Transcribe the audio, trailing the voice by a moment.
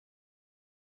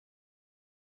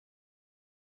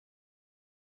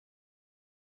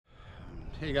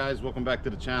Hey guys, welcome back to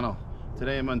the channel.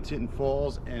 Today I'm on Tinton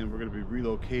Falls and we're going to be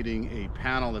relocating a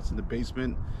panel that's in the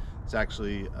basement. It's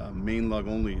actually a main lug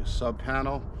only sub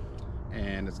panel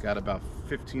and it's got about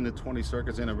 15 to 20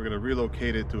 circuits in it. We're going to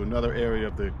relocate it to another area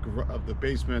of the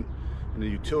basement in the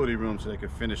utility room so they can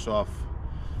finish off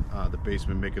the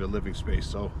basement, make it a living space.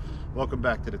 So welcome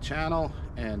back to the channel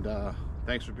and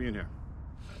thanks for being here.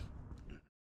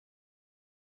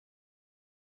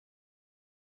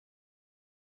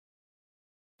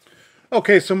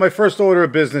 Okay, so my first order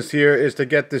of business here is to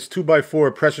get this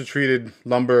 2x4 pressure treated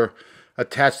lumber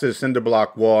attached to the cinder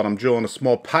block wall. And I'm drilling a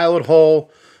small pilot hole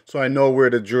so I know where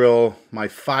to drill my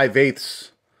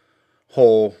 5/8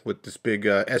 hole with this big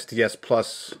SDS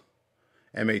Plus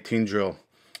M18 drill.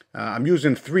 I'm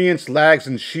using 3-inch lags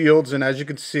and shields, and as you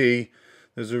can see,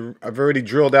 I've already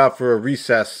drilled out for a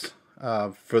recess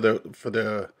for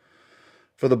the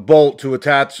bolt to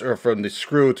attach, or from the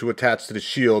screw to attach to the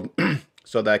shield.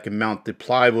 So that I can mount the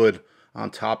plywood on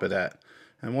top of that.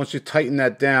 And once you tighten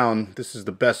that down, this is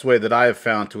the best way that I have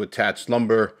found to attach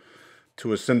lumber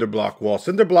to a cinder block wall.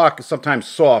 Cinder block is sometimes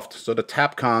soft, so the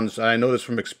Tapcons, I know this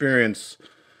from experience,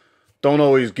 don't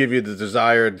always give you the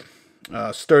desired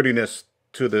sturdiness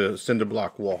to the cinder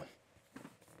block wall.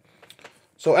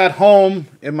 So at home,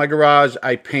 in my garage,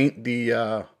 I paint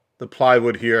the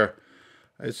plywood here.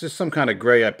 It's just some kind of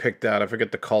gray I picked out. I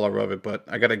forget the color of it, but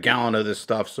I got a gallon of this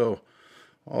stuff, so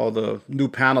all the new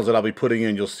panels that I'll be putting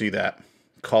in, you'll see that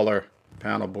color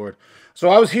panel board. So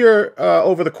I was here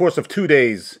over the course of 2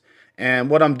 days, and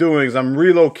what I'm doing is I'm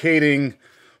relocating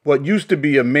what used to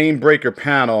be a main breaker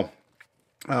panel,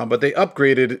 but they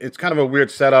upgraded. It's kind of a weird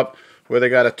setup where they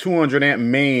got a 200 amp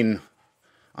main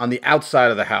on the outside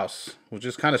of the house, which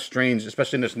is kind of strange,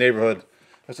 especially in this neighborhood.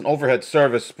 It's an overhead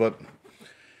service, but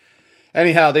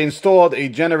anyhow, they installed a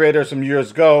generator some years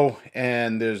ago,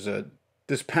 and there's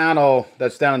this panel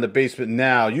that's down in the basement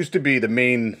now used to be the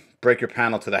main breaker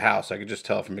panel to the house. I could just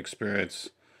tell from experience.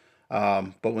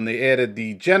 But when they added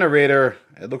the generator,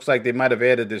 it looks like they might have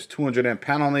added this 200 amp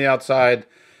panel on the outside.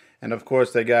 And of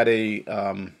course, they got a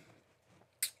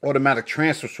automatic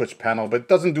transfer switch panel, but it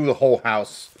doesn't do the whole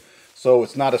house. So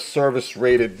it's not a service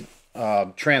rated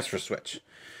transfer switch.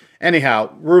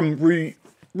 Anyhow, we're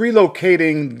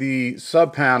relocating the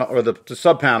sub panel, or the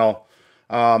sub panel,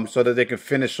 so that they can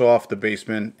finish off the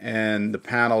basement and the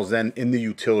panels then in the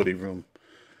utility room.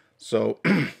 So,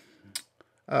 so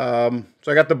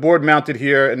I got the board mounted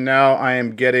here, and now I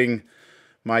am getting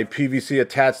my PVC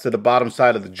attached to the bottom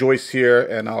side of the joist here,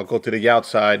 and I'll go to the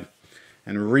outside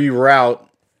and reroute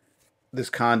this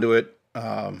conduit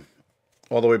all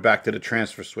the way back to the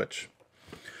transfer switch.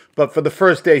 But for the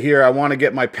first day here, I want to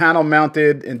get my panel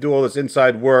mounted and do all this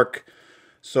inside work,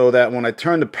 so that when I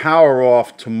turn the power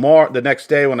off tomorrow, the next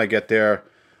day when I get there,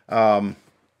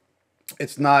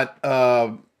 it's not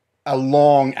a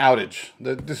long outage.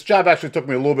 This job actually took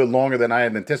me a little bit longer than I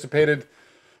had anticipated,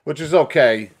 which is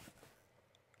okay.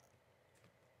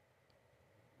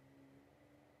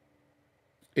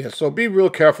 Yeah, so be real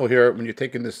careful here when you're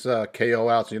taking this KO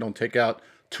out, so you don't take out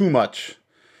too much.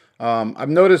 I've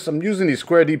noticed I'm using these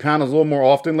square D panels a little more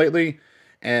often lately.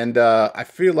 And I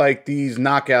feel like these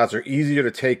knockouts are easier to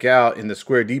take out in the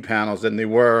square D panels than they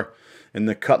were in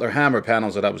the Cutler hammer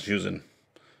panels that I was using.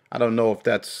 I don't know if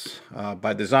that's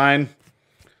by design.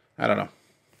 I don't know.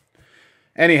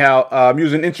 Anyhow, I'm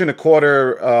using 1¼ inch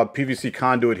PVC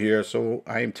conduit here. So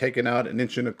I am taking out an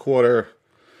 1¼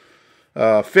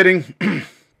 inch fitting.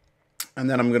 And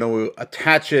then I'm going to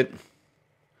attach it.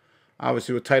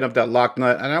 Obviously, we'll tighten up that lock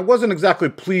nut. And I wasn't exactly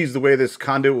pleased the way this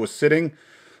conduit was sitting.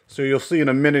 So you'll see in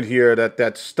a minute here that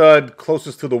that stud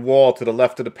closest to the wall to the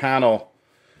left of the panel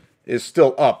is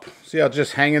still up. See how it's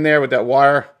just hanging there with that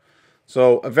wire?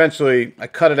 So eventually I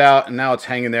cut it out and now it's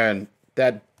hanging there. And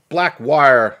that black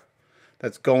wire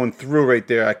that's going through right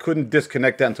there, I couldn't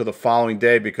disconnect that until the following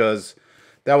day because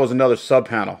that was another sub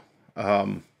panel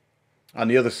on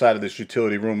the other side of this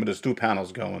utility room where there's 2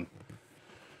 panels going.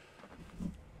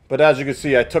 But as you can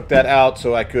see, I took that out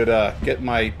so I could get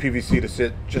my PVC to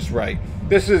sit just right.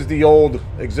 This is the old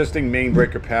existing main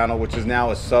breaker panel, which is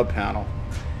now a sub panel.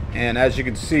 And as you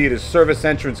can see, there's service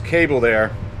entrance cable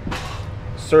there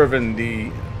serving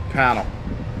the panel.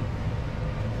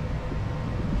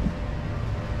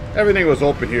 Everything was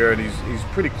open here, and he's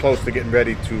pretty close to getting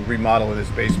ready to remodel in his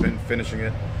basement and finishing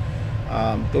it.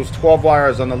 Those 12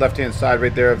 wires on the left-hand side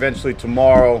right there, eventually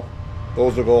tomorrow,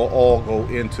 those will all go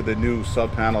into the new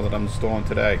sub panel that I'm installing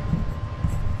today.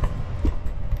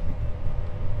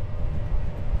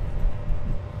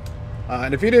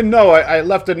 And if you didn't know, I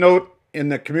left a note in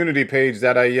the community page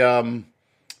that I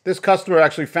this customer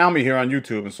actually found me here on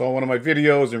YouTube and saw one of my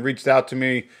videos and reached out to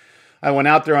me. I went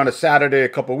out there on a Saturday a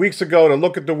couple of weeks ago to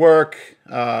look at the work,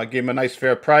 gave him a nice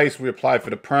fair price. We applied for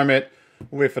the permit,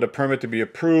 wait for the permit to be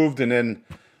approved, and then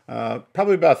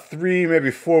probably about 3,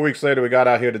 maybe 4 weeks later, we got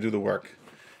out here to do the work.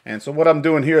 And so what I'm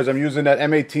doing here is I'm using that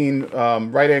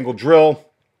M18 right angle drill,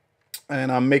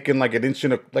 and I'm making like an inch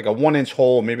and like a 1-inch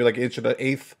hole, maybe like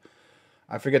 1/8.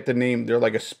 I forget the name. They're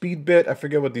like a speed bit. I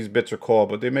forget what these bits are called,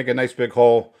 but they make a nice big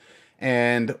hole.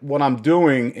 And what I'm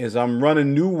doing is I'm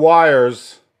running new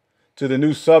wires to the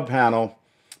new sub panel,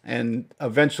 and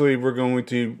eventually we're going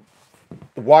to,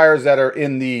 the wires that are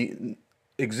in the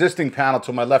existing panel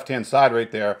to my left hand side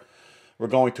right there, we're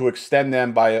going to extend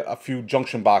them by a few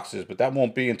junction boxes, but that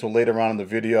won't be until later on in the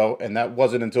video, and that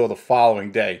wasn't until the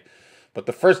following day. But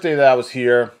the first day that I was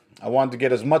here, I wanted to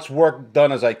get as much work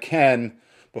done as I can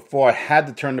before I had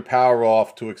to turn the power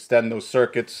off to extend those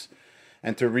circuits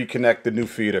and to reconnect the new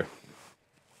feeder.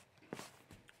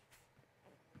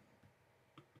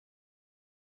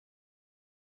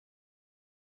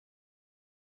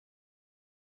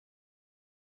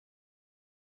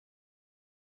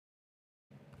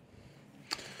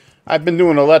 I've been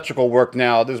doing electrical work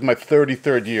now. This is my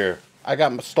 33rd year. I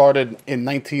got started in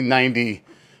 1990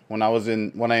 when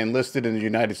I enlisted in the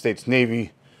United States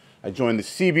Navy. I joined the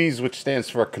Seabees, which stands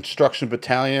for Construction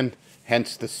Battalion,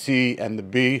 hence the C and the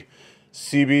B,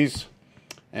 Seabees.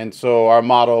 And so our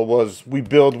motto was, we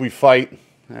build, we fight,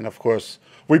 and of course,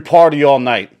 we party all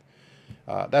night.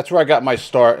 That's where I got my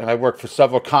start, and I worked for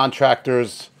several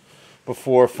contractors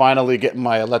before finally getting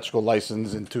my electrical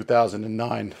license in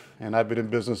 2009. And I've been in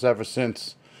business ever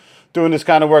since, doing this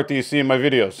kind of work that you see in my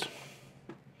videos.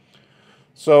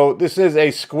 So this is a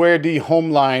Square D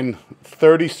Homeline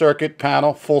 30 circuit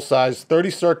panel, full size. 30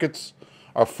 circuits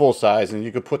are full size, and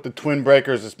you could put the twin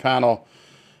breakers. This panel,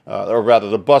 or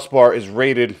rather the bus bar, is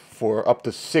rated for up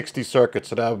to 60 circuits,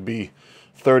 so that would be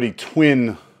 30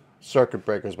 twin circuit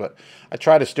breakers. But I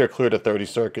try to steer clear of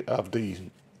the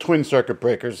twin circuit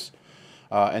breakers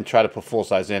and try to put full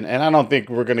size in. And I don't think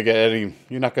we're going to get any,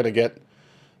 you're not going to get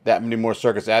that many more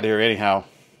circuits out here anyhow,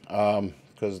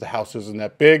 because the house isn't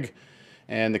that big.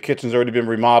 And the kitchen's already been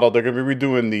remodeled. They're going to be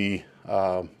redoing the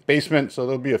basement, so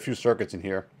there'll be a few circuits in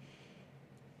here.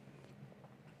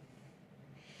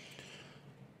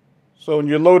 So when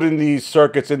you're loading these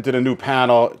circuits into the new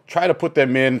panel, try to put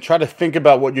them in. Try to think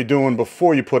about what you're doing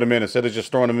before you put them in, instead of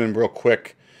just throwing them in real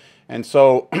quick. And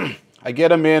so I get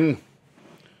them in.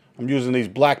 I'm using these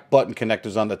black button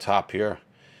connectors on the top here.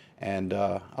 And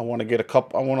I want to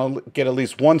get at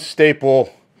least one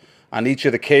staple on each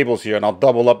of the cables here, and I'll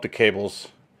double up the cables.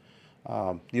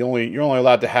 You're only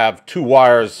allowed to have 2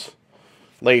 wires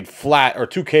laid flat, or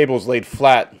 2 cables laid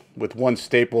flat with one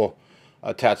staple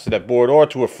attached to that board, or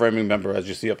to a framing member, as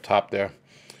you see up top there.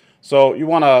 So you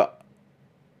want to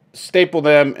staple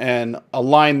them and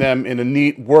align them in a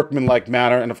neat workmanlike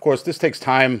manner. And of course, this takes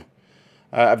time.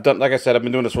 Like I said, I've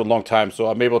been doing this for a long time, so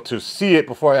I'm able to see it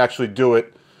before I actually do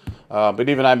it. But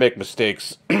even I make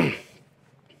mistakes.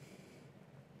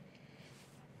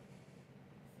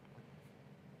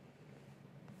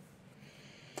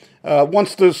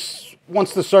 Once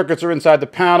the circuits are inside the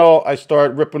panel, I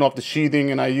start ripping off the sheathing,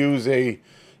 and I use a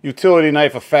utility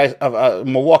knife, a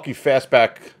Milwaukee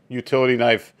fastback utility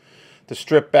knife, to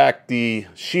strip back the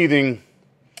sheathing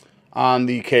on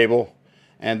the cable,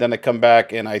 and then I come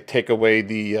back and I take away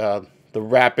the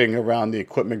wrapping around the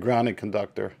equipment grounding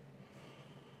conductor.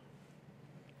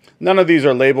 None of these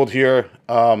are labeled here.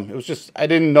 It was just, I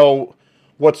didn't know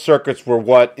what circuits were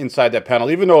what inside that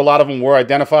panel. Even though a lot of them were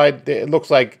identified, it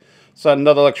looks like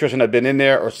another electrician had been in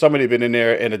there, or somebody had been in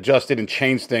there and adjusted and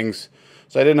changed things.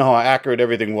 So I didn't know how accurate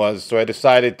everything was. So I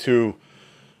decided to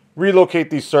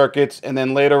relocate these circuits, and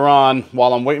then later on,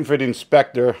 while I'm waiting for the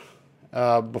inspector,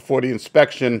 before the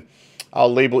inspection,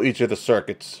 I'll label each of the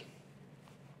circuits.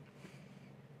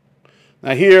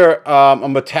 Now here,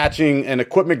 I'm attaching an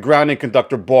equipment grounding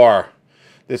conductor bar.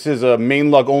 This is a main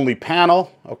lug only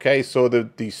panel. Okay, so the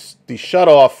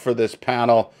shutoff for this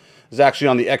panel is actually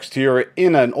on the exterior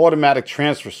in an automatic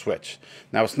transfer switch.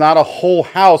 Now it's not a whole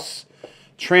house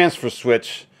transfer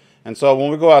switch, and so when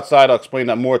we go outside, I'll explain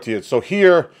that more to you. So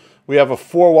here we have a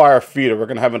 4-wire feeder. We're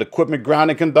going to have an equipment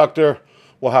grounding conductor.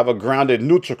 We'll have a grounded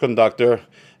neutral conductor,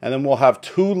 and then we'll have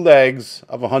 2 legs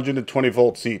of 120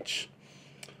 volts each.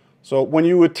 So when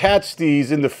you attach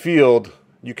these in the field,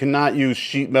 you cannot use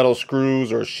sheet metal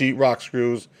screws or sheetrock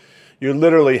screws. You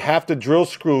literally have to drill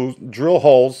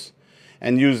holes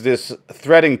and use this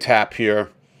threading tap here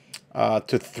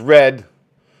to thread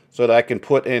so that I can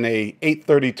put in a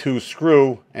 832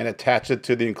 screw and attach it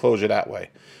to the enclosure that way.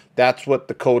 That's what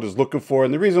the code is looking for.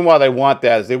 And the reason why they want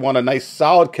that is they want a nice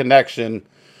solid connection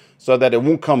so that it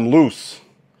won't come loose,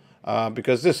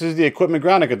 because this is the equipment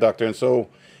grounding conductor. And so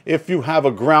if you have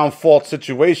a ground fault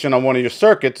situation on one of your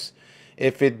circuits,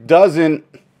 if it doesn't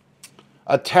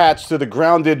attach to the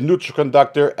grounded neutral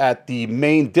conductor at the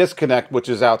main disconnect, which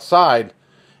is outside,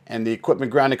 and the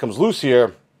equipment grounding comes loose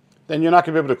here, then you're not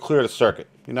going to be able to clear the circuit.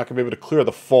 You're not going to be able to clear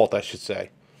the fault, I should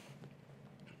say.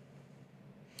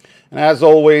 And as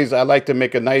always, I like to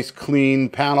make a nice clean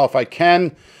panel if I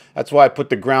can. That's why I put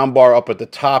the ground bar up at the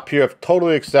top here.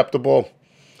 Totally acceptable.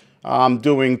 I'm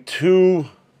doing 2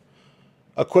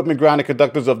 equipment grounding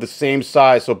conductors of the same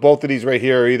size. So both of these right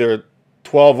here are either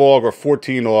 12 AUG or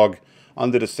 14 AUG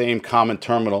under the same common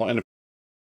terminal. And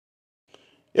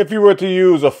if you were to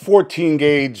use a 14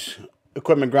 gauge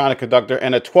equipment grounding conductor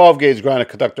and a 12 gauge grounding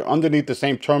conductor underneath the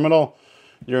same terminal,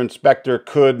 your inspector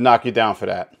could knock you down for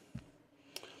that.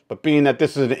 But being that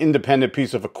this is an independent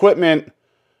piece of equipment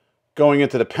going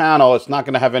into the panel, it's not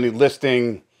going to have any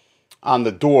listing on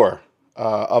the door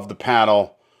of the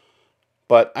panel.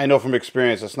 But I know from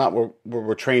experience, that's not what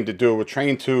we're trained to do. We're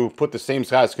trained to put the same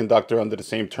size conductor under the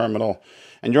same terminal.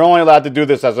 And you're only allowed to do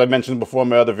this, as I mentioned before in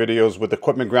my other videos, with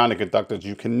equipment grounding conductors.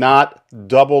 You cannot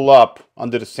double up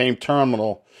under the same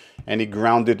terminal any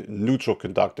grounded neutral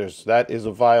conductors. That is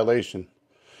a violation.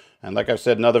 And like I've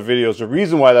said in other videos, the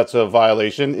reason why that's a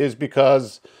violation is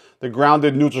because the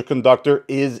grounded neutral conductor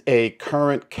is a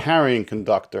current carrying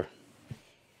conductor.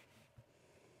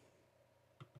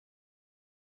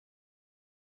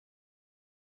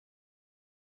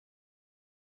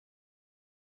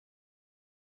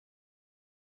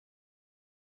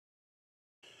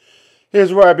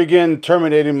 Here's where I begin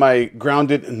terminating my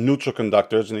grounded neutral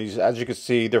conductors. And these, as you can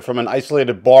see, they're from an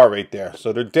isolated bar right there.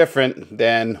 So they're different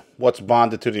than what's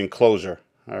bonded to the enclosure.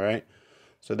 All right.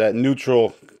 So that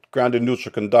neutral, grounded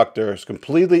neutral conductor is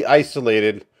completely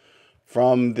isolated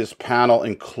from this panel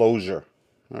enclosure.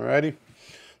 All righty.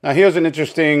 Now here's an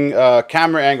interesting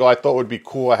camera angle I thought would be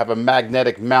cool. I have a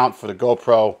magnetic mount for the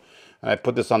GoPro, and I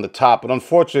put this on the top. But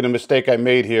unfortunately, the mistake I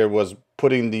made here was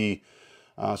putting the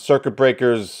circuit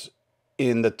breakers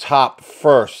in the top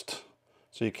first,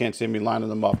 so you can't see me lining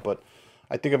them up. But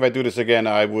I think if I do this again,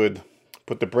 I would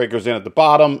put the breakers in at the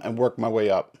bottom and work my way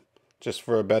up, just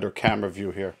for a better camera view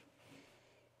here.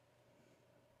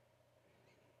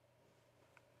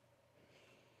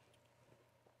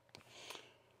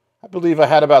 I believe I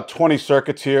had about 20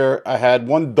 circuits here. I had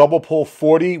one double pole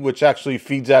 40, which actually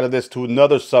feeds out of this to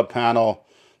another sub panel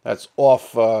that's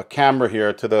off camera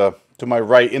here to my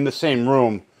right in the same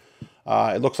room.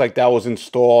 It looks like that was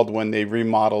installed when they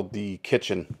remodeled the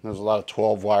kitchen. There's a lot of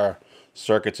 12-wire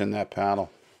circuits in that panel.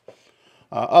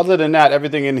 Other than that,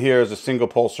 everything in here is a single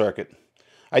pole circuit.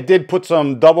 I did put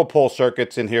some double pole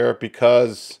circuits in here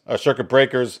because, circuit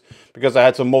breakers, because I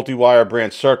had some multi-wire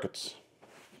branch circuits.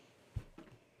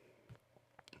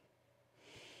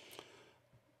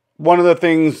 One of the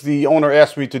things the owner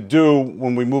asked me to do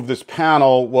when we moved this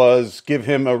panel was give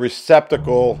him a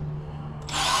receptacle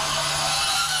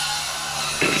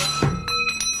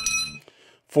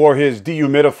for his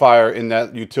dehumidifier in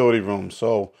that utility room.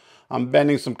 So I'm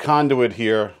bending some conduit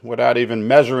here without even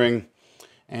measuring,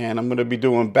 and I'm going to be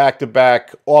doing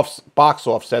back-to-back box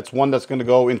offsets, one that's going to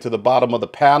go into the bottom of the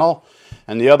panel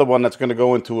and the other one that's going to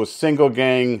go into a single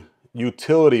gang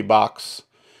utility box,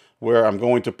 where I'm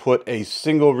going to put a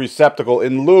single receptacle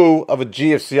in lieu of a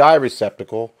GFCI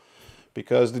receptacle,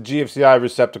 because the GFCI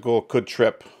receptacle could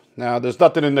trip. Now, there's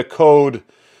nothing in the code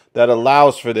that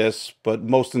allows for this, but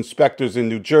most inspectors in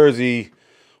New Jersey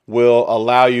will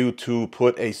allow you to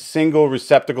put a single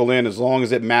receptacle in as long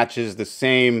as it matches the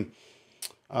same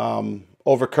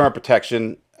overcurrent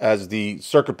protection as the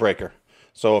circuit breaker.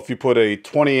 So if you put a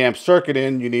 20 amp circuit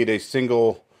in, you need a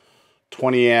single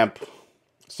 20 amp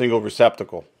single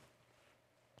receptacle.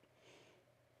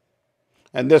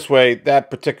 And this way, that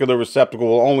particular receptacle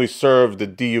will only serve the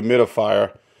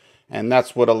dehumidifier, and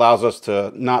that's what allows us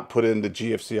to not put in the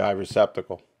GFCI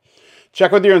receptacle.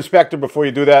 Check with your inspector before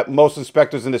you do that. Most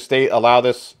inspectors in the state allow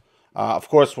this. Of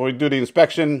course, when we do the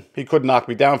inspection, he could knock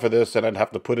me down for this, and I'd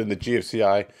have to put in the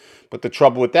GFCI. But the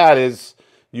trouble with that is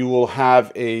you will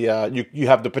have a you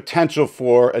have the potential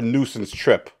for a nuisance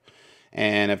trip.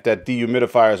 And if that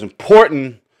dehumidifier is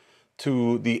important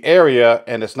to the area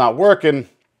and it's not working,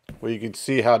 well, you can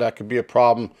see how that could be a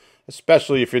problem,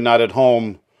 especially if you're not at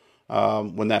home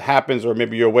when that happens, or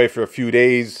maybe you're away for a few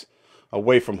days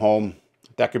away from home.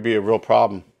 That could be a real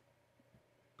problem.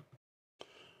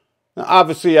 Now,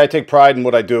 obviously, I take pride in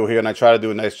what I do here, and I try to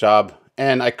do a nice job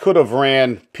and I could have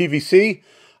ran PVC.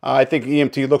 I think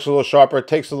EMT looks a little sharper. It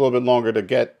takes a little bit longer to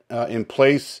get in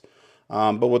place.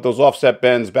 But with those offset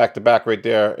bends back to back right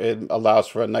there, it allows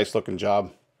for a nice looking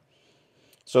job.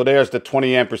 So there's the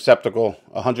 20 amp receptacle,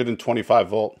 125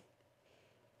 volt.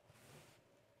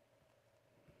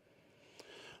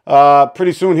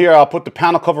 Pretty soon here, I'll put the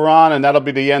panel cover on, and that'll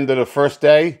be the end of the first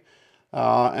day.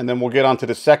 And then we'll get on to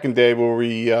the second day where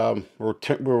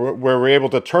we're able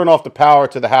to turn off the power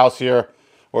to the house here,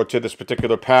 or to this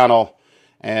particular panel,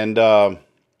 and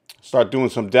start doing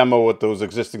some demo with those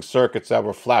existing circuits that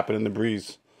were flapping in the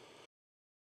breeze.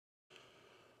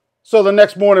 So the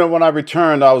next morning when I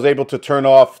returned, I was able to turn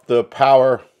off the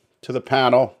power to the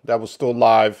panel that was still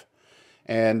live.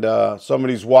 And some of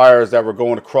these wires that were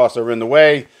going across that were in the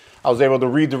way, I was able to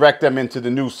redirect them into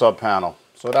the new sub panel.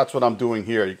 So that's what I'm doing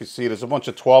here. You can see there's a bunch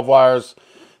of 12 wires.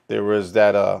 There was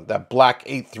that black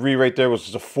 8.3 right there, which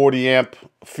is a 40 amp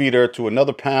feeder to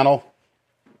another panel.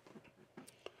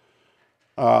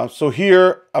 So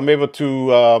here I'm able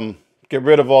to get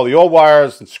rid of all the old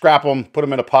wires and scrap them, put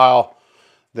them in a pile.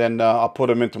 Then I'll put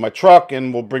them into my truck,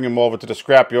 and we'll bring them over to the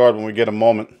scrap yard when we get a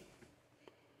moment.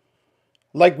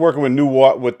 I like working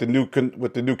with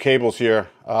the new cables here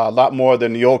a lot more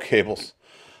than the old cables.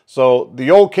 So the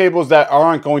old cables that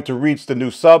aren't going to reach the new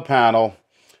sub panel,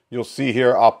 you'll see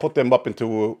here, I'll put them up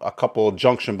into a couple of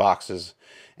junction boxes,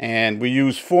 and we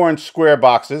use 4-inch square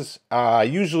boxes. I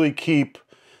usually keep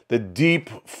the deep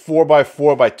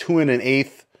 4x4 by 2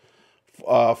 1/8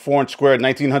 4-inch square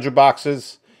 1900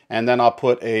 boxes. And then I'll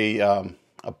put a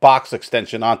box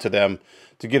extension onto them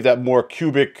to give that more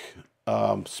cubic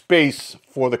space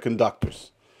for the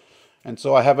conductors. And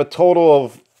so I have a total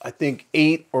of, I think,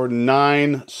 8 or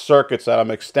 9 circuits that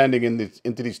I'm extending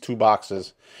into these 2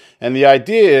 boxes. And the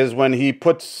idea is when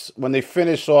they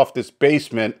finish off this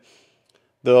basement,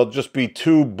 there'll just be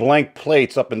 2 blank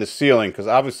plates up in the ceiling, because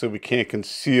obviously we can't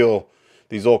conceal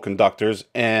these old conductors,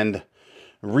 and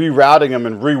rerouting them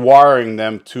and rewiring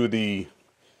them to the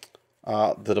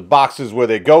boxes where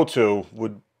they go to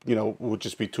would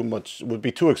just be too much, would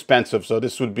be too expensive. So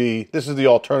this is the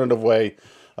alternative way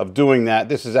of doing that.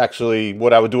 This is actually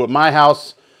what I would do at my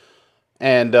house,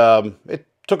 and it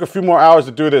took a few more hours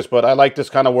to do this, but I like this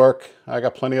kind of work. I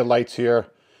got plenty of lights here,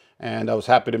 and I was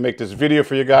happy to make this video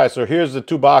for you guys. So here's the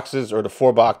 2 boxes, or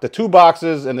the 2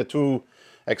 boxes and the 2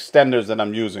 extenders that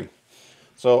I'm using.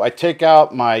 So I take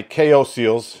out my KO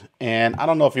seals, and I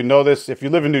don't know if you know this, if you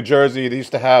live in New Jersey, they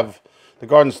used to have the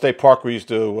Garden State Park. We used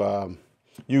to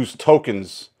use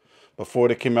tokens before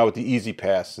they came out with the Easy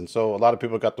Pass. And so a lot of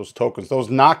people got those tokens. Those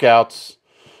knockouts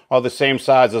are the same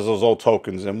size as those old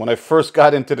tokens. And when I first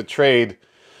got into the trade,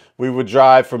 we would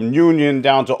drive from Union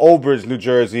down to Old Bridge, New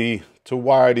Jersey to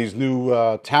wire these new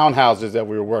townhouses that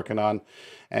we were working on.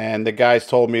 And the guys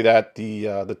told me that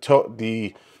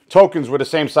the tokens were the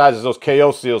same size as those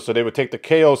KO seals. So they would take the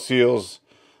KO seals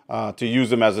to use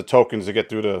them as the tokens to get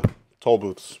through the toll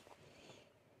booths.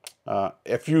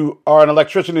 If you are an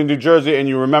electrician in New Jersey and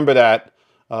you remember that,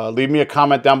 leave me a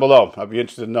comment down below. I'd be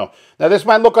interested to know. Now, this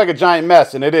might look like a giant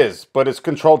mess, and it is, but it's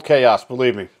controlled chaos,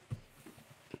 believe me.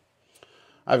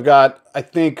 I've got, I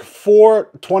think,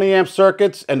 4 20 amp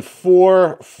circuits and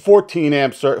 4 15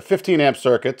 amp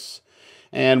circuits,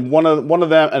 and one of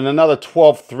them, and another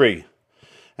 12-3.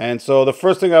 And so the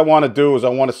first thing I want to do is I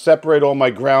want to separate all my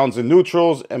grounds and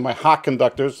neutrals and my hot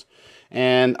conductors.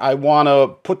 And I want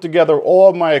to put together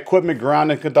all my equipment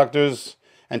grounding conductors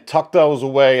and tuck those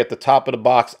away at the top of the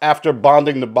box after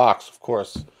bonding the box, of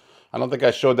course. I don't think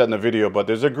I showed that in the video, but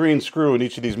there's a green screw in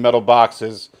each of these metal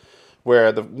boxes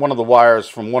where one of the wires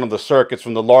from one of the circuits,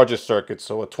 from the largest circuit,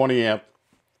 so a 20 amp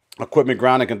equipment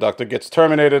grounding conductor, gets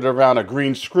terminated around a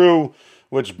green screw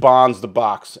which bonds the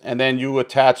box. And then you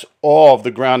attach all of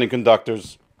the grounding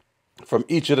conductors from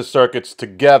each of the circuits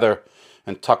together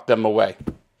and tuck them away.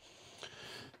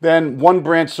 Then 1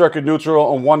 branch circuit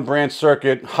neutral and 1 branch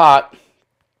circuit hot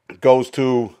goes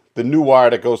to the new wire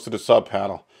that goes to the sub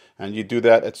panel. And you do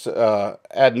that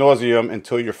ad nauseum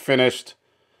until you're finished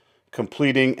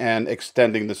completing and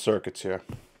extending the circuits here.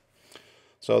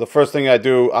 So the first thing I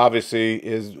do, obviously,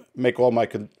 is make all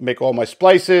my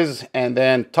splices and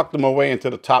then tuck them away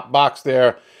into the top box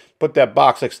there. Put that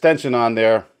box extension on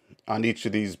there on each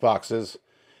of these boxes,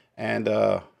 and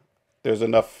there's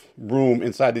enough room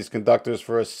inside these conductors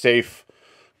for a safe,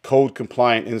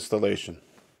 code-compliant installation.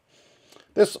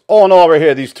 This, all in all, right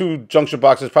here, these 2 junction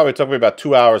boxes probably took me about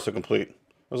 2 hours to complete. It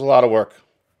was a lot of work,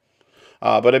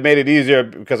 but it made it easier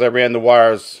because I ran the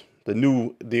wires,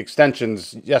 the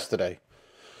extensions yesterday.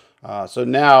 So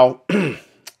now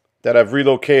that I've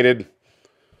relocated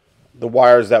the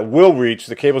wires that will reach,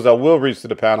 the cables that will reach to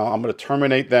the panel. I'm going to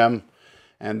terminate them,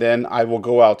 and then I will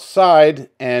go outside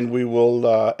and we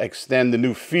will extend the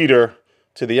new feeder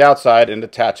to the outside and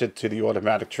attach it to the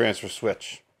automatic transfer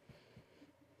switch.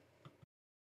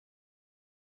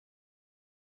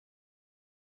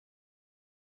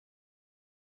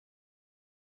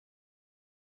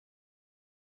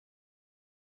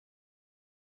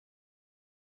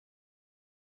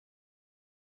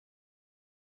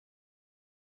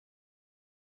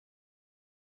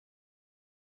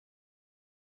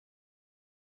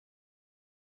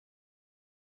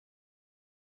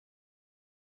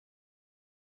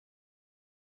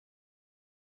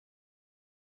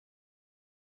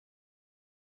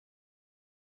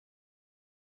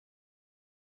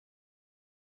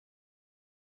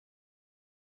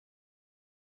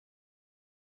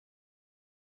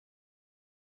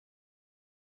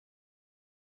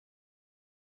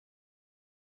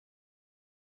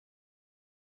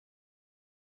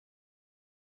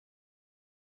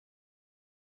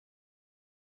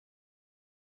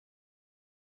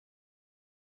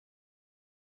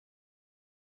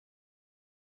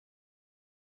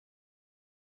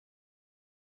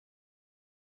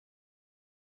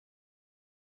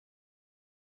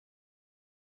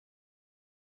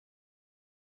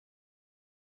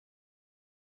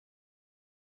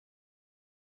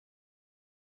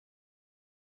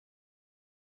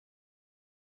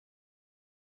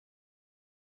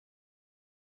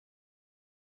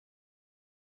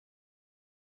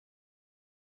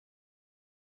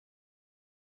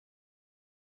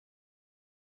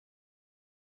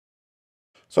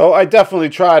 So I definitely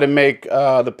try to make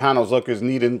the panels look as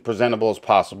neat and presentable as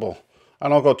possible. I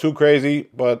don't go too crazy,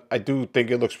 but I do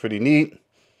think it looks pretty neat.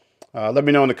 Let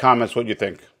me know in the comments what you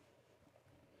think.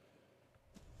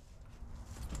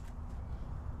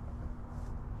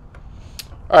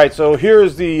 All right, so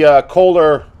here's the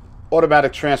Kohler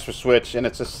automatic transfer switch, and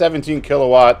it's a 17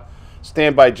 kilowatt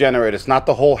standby generator. It's not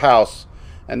the whole house.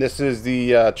 And this is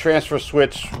the transfer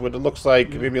switch, what it looks like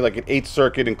maybe like an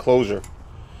 8-circuit enclosure.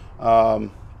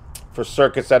 For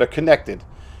circuits that are connected.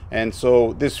 And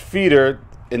so this feeder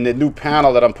in the new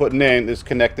panel that I'm putting in is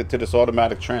connected to this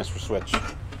automatic transfer switch.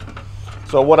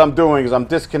 So what I'm doing is I'm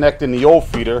disconnecting the old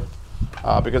feeder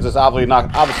because it's obviously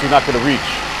not going to reach.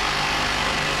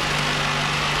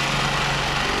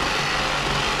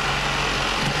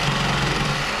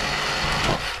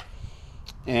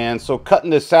 And so cutting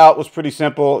this out was pretty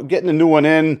simple. Getting the new one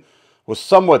in was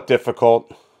somewhat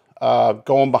difficult.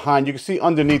 Going behind, you can see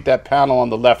underneath that panel on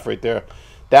the left right there,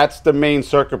 that's the main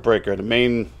circuit breaker, the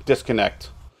main disconnect.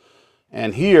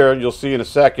 And here, you'll see in a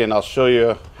second, I'll show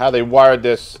you how they wired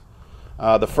this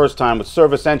the first time with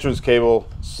service entrance cable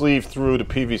sleeved through the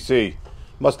PVC.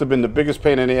 Must have been the biggest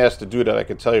pain in the ass to do that, I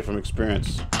can tell you from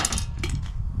experience.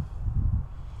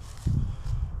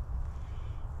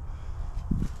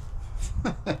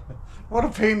 What a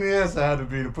pain in the ass that had to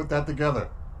be to put that together.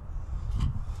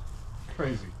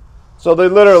 Crazy. So they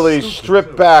literally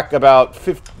stripped back about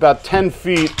 10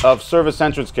 feet of service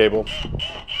entrance cable.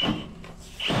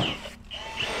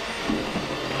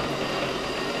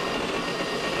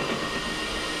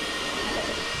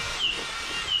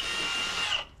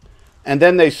 And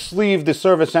then they sleeved the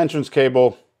service entrance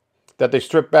cable that they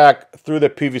stripped back through the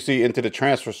PVC into the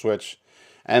transfer switch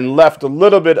and left a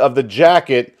little bit of the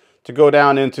jacket to go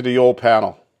down into the old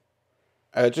panel.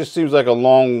 It just seems like a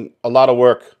lot of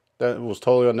work. That was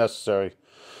totally unnecessary.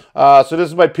 So this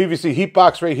is my PVC heat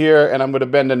box right here, and I'm going to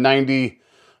bend to 90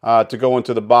 to go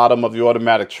into the bottom of the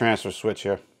automatic transfer switch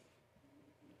here.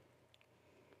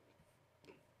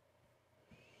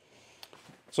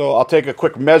 So I'll take a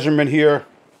quick measurement here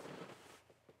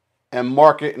and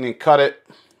mark it and then cut it,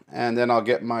 and then I'll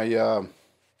get my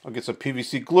I'll get some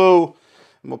PVC glue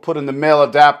and we'll put in the male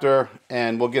adapter,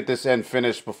 and we'll get this end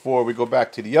finished before we go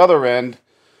back to the other end,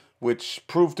 which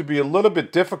proved to be a little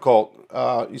bit difficult.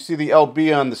 You see the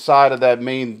LB on the side of that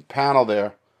main panel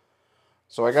there.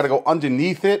 So I got to go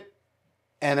underneath it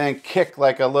and then kick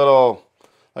like a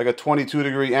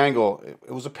 22-degree angle.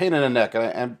 It was a pain in the neck,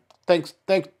 and thanks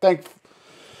to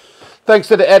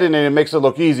the editing, it makes it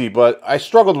look easy. But I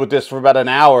struggled with this for about an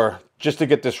hour just to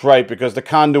get this right because the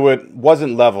conduit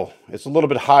wasn't level. It's a little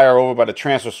bit higher over by the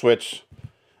transfer switch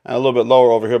and a little bit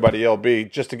lower over here by the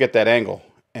LB just to get that angle.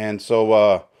 And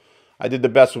so I did the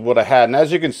best with what I had. And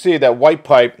as you can see, that white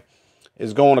pipe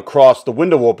is going across the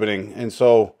window opening. And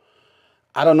so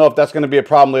I don't know if that's going to be a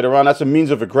problem later on. That's a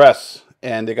means of egress.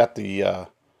 And they got the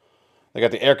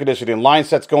air conditioning line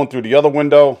sets going through the other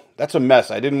window. That's a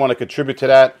mess. I didn't want to contribute to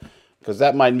that because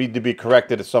that might need to be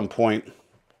corrected at some point.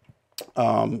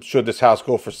 Should this house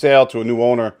go for sale to a new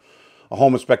owner a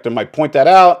home inspector might point that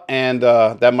out, and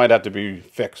that might have to be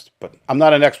fixed. But I'm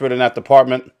not an expert in that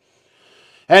department.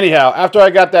 Anyhow, after I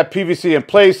got that PVC in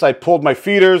place, I pulled my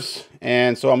feeders,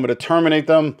 and so I'm going to terminate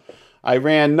them. I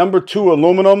ran number 2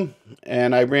 aluminum,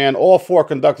 and I ran all 4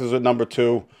 conductors with number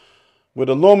 2. With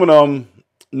aluminum,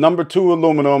 number 2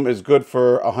 aluminum is good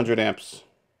for 100 amps.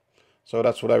 So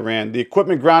that's what I ran. The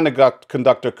equipment ground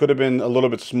conductor could have been a little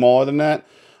bit smaller than that.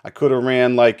 I could have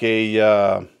ran like a,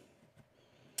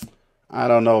 I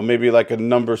don't know, maybe like a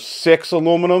number 6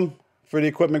 aluminum for the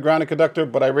equipment grounded conductor,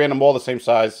 but I ran them all the same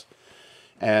size.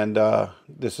 And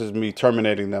this is me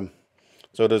terminating them.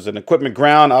 So there's an equipment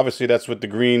ground. Obviously, that's with the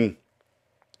green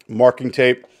marking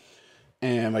tape.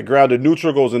 And my grounded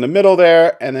neutral goes in the middle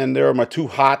there. And then there are my 2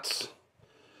 hots.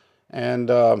 And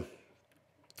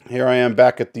here I am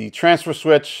back at the transfer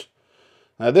switch.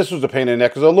 Now, this was a pain in the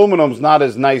neck because aluminum's not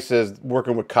as nice as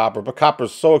working with copper. But copper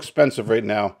is so expensive right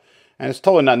now. And it's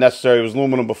totally not necessary. It was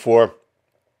aluminum before.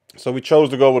 So we chose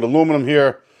to go with aluminum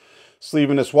here.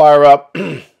 Sleeving this wire up.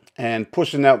 And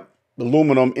pushing that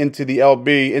aluminum into the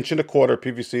LB, 1.25"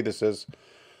 PVC this is.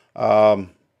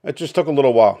 It just took a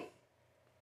little while.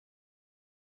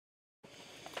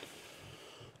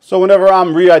 So whenever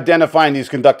I'm re-identifying these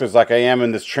conductors like I am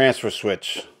in this transfer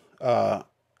switch, I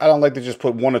don't like to just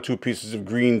put 1 or 2 pieces of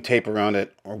green tape around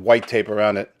it or white tape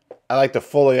around it. I like to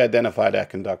fully identify that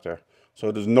conductor.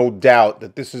 So there's no doubt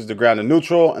that this is the grounded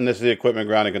neutral and this is the equipment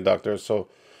grounded conductor. So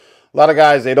a lot of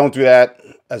guys, they don't do that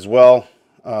as well.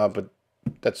 But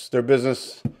that's their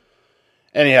business.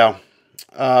 Anyhow,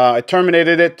 I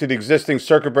terminated it to the existing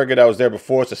circuit breaker that was there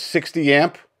before. It's a 60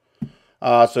 amp.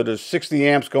 So there's 60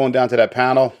 amps going down to that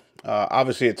panel.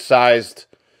 Obviously, it's sized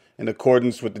in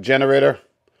accordance with the generator.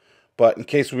 But in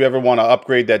case we ever want to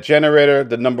upgrade that generator,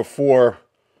 the number 2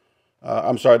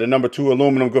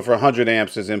 aluminum good for 100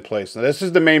 amps is in place. Now, this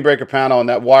is the main breaker panel, and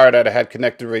that wire that I had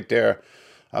connected right there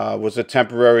was a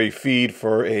temporary feed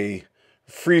for a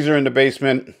freezer in the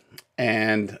basement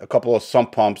and a couple of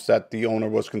sump pumps that the owner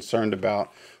was concerned about.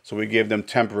 So we gave them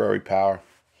temporary power.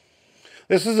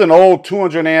 This is an old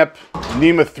 200 amp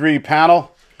NEMA 3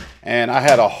 panel, and I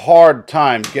had a hard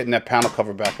time getting that panel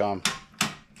cover back on.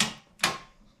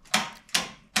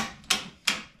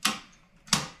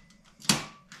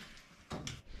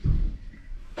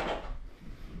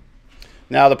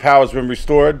 Now the power's been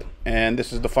restored, and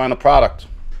this is the final product.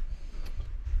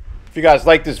 If you guys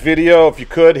like this video, if you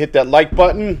could, hit that like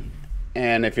button.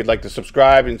 And if you'd like to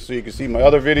subscribe and so you can see my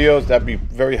other videos, that'd be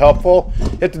very helpful.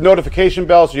 Hit the notification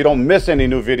bell so you don't miss any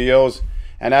new videos.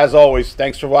 And as always,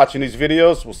 thanks for watching these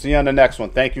videos. We'll see you on the next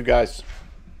one. Thank you, guys.